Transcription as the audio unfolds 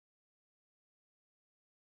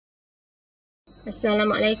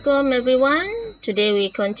Assalamualaikum everyone. Today we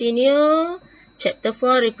continue Chapter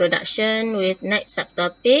 4 Reproduction with next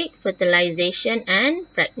subtopic Fertilization and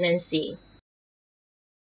Pregnancy.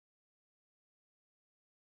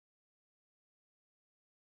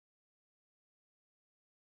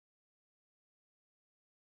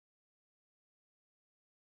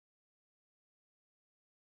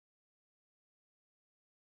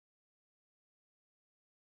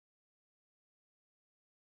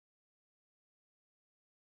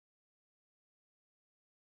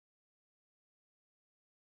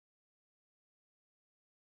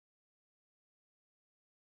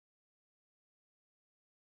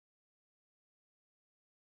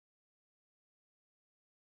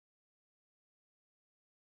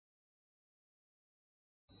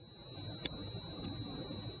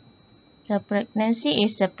 So pregnancy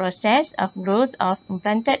is a process of growth of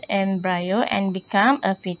implanted embryo and become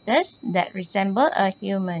a fetus that resemble a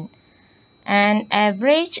human. An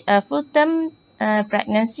average full-term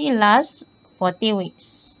pregnancy lasts 40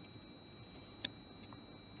 weeks.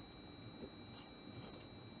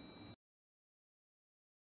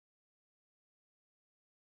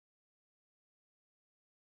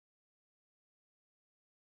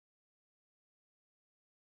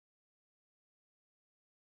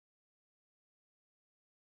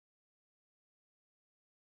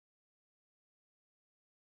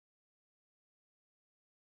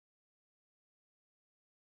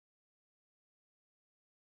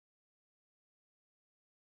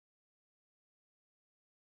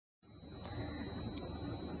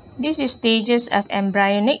 This is stages of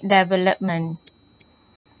embryonic development.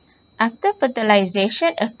 After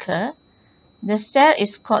fertilization occurs, the cell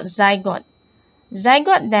is called zygote.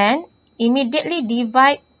 Zygote then immediately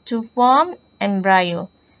divide to form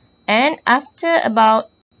embryo. And after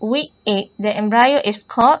about week 8, the embryo is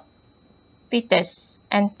called fetus.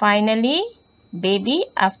 And finally, baby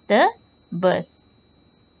after birth.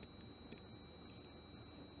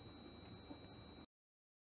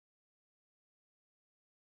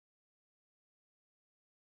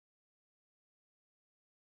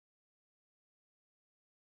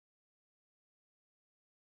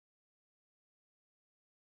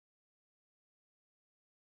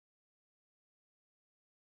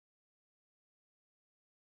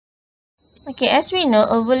 Okay, as we know,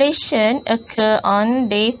 ovulation occurs on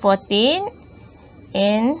day 14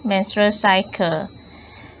 in menstrual cycle.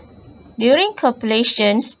 During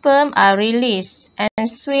copulation, sperm are released and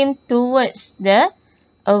swim towards the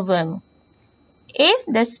ovum. If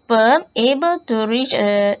the sperm able to reach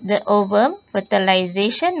the ovum,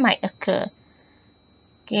 fertilization might occur.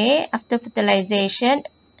 Okay, after fertilization,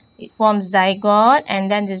 it forms zygote and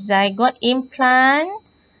then the zygote implant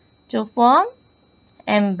to form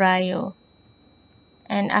embryo.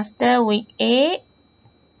 And after week 8,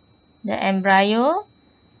 the embryo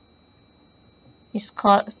is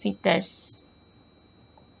called fetus.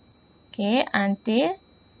 Okay, until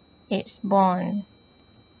it's born.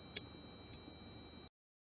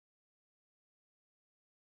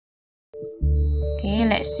 Okay,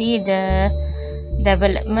 let's see the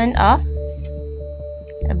development of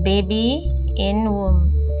a baby in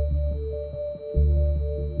womb.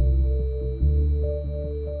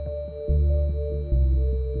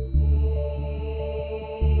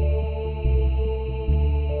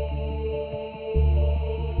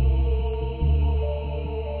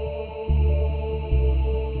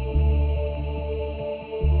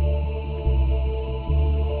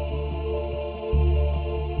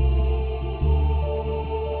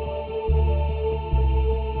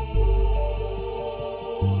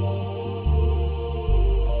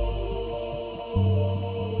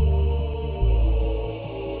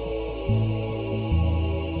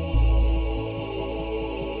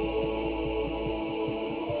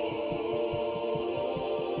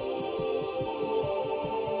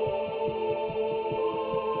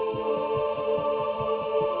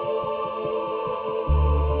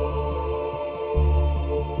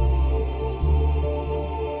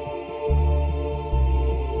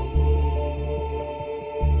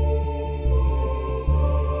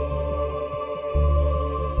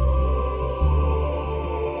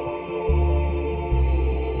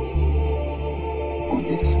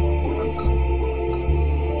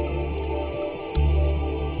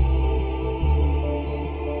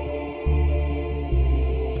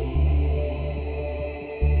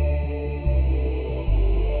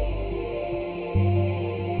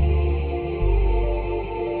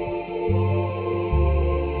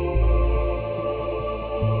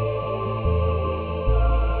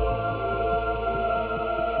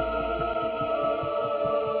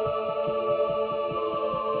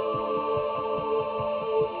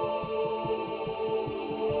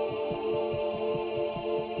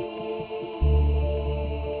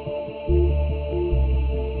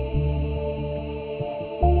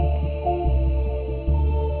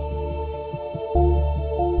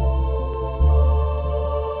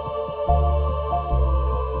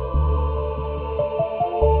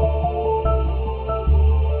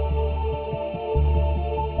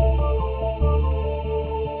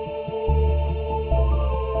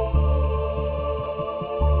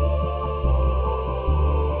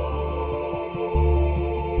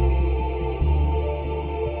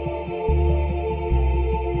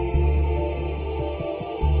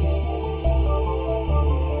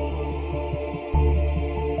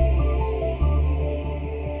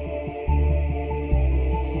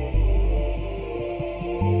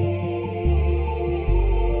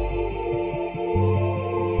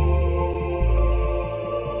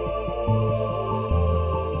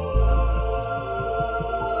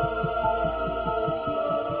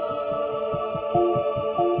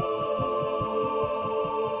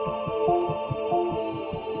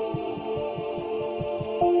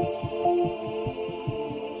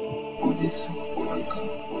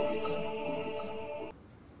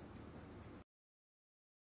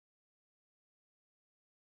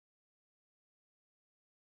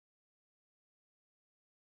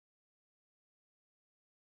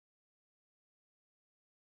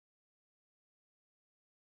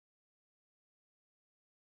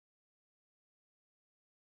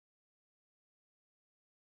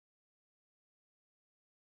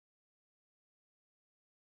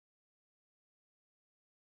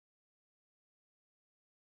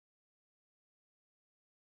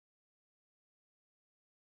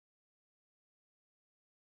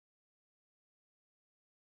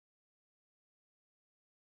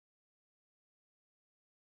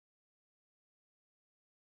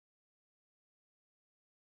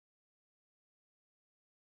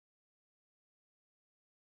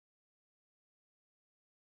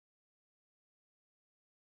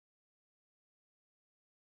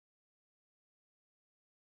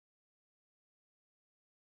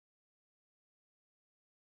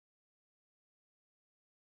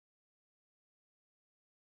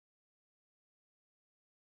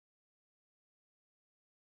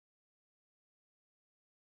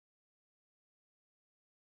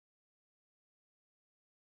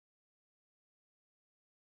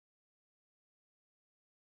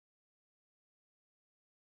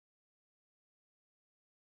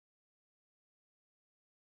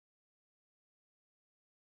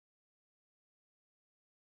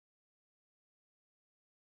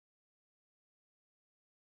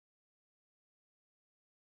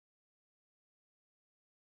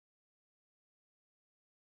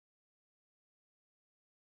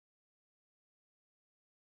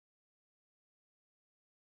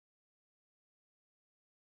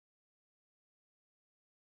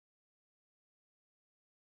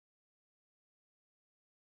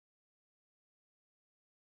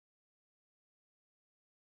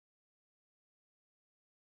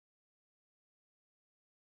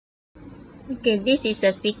 Okay, this is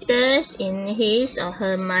a fetus in his or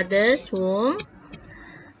her mother's womb.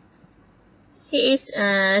 He is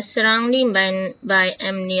surrounded by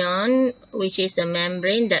amnion, which is a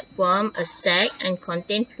membrane that forms a sac and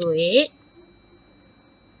contains fluid.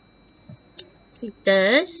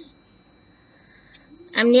 Fetus.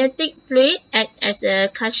 Amniotic fluid acts as a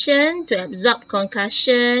cushion to absorb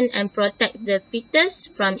concussion and protect the fetus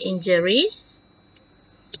from injuries.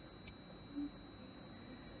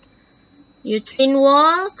 Uterine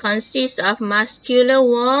wall consists of muscular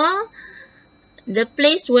wall, the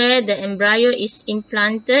place where the embryo is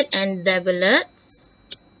implanted and develops.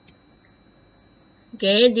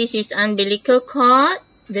 Okay, this is umbilical cord,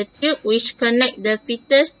 the tube which connects the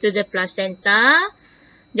fetus to the placenta.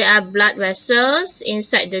 There are blood vessels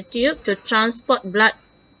inside the tube to transport blood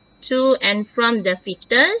to and from the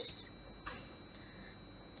fetus.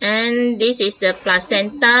 And this is the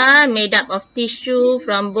placenta, made up of tissue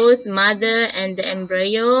from both mother and the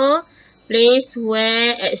embryo, place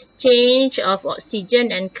where exchange of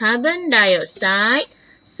oxygen and carbon dioxide,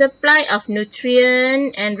 supply of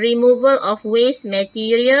nutrient, and removal of waste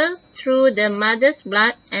material through the mother's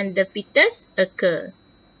blood and the fetus occur.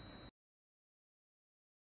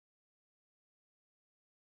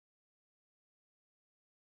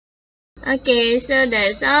 Okay, so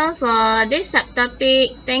that's all for this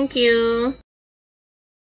subtopic. Thank you.